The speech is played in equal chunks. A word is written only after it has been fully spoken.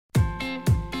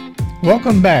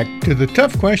Welcome back to the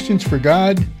Tough Questions for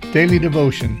God Daily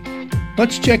Devotion.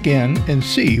 Let's check in and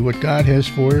see what God has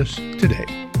for us today.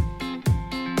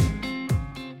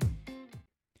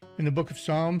 In the book of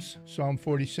Psalms, Psalm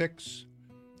 46,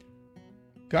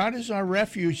 God is our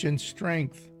refuge and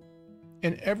strength,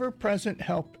 an ever-present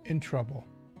help in trouble.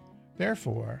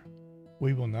 Therefore,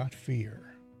 we will not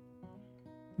fear.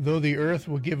 Though the earth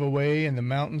will give way and the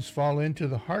mountains fall into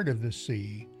the heart of the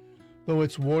sea, though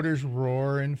its waters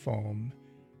roar and foam,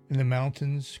 and the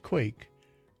mountains quake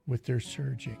with their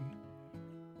surging.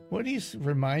 What he's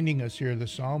reminding us here, the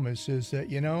psalmist, is that,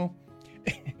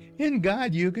 in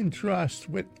God you can trust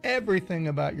with everything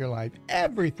about your life,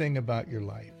 everything about your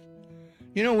life.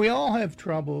 We all have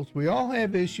troubles. We all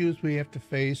have issues we have to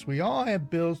face. We all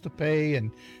have bills to pay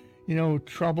and,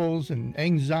 troubles and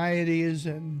anxieties.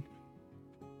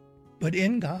 But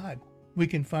in God, we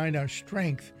can find our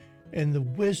strength and the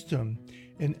wisdom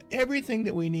and everything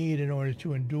that we need in order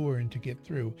to endure and to get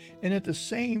through. And at the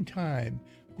same time,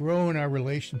 grow in our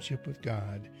relationship with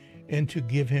God and to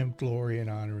give Him glory and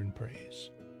honor and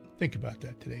praise. Think about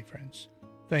that today, friends.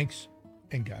 Thanks,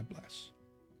 and God bless.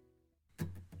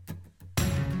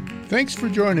 Thanks for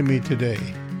joining me today.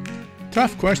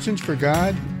 Tough Questions for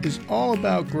God is all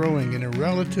about growing in a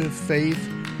relative faith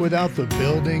without the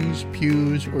buildings,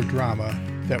 pews, or drama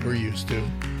that we're used to.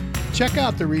 Check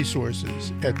out the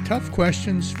resources at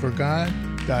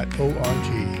toughquestionsforgod.org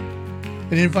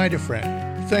and invite a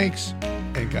friend. Thanks,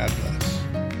 and God bless.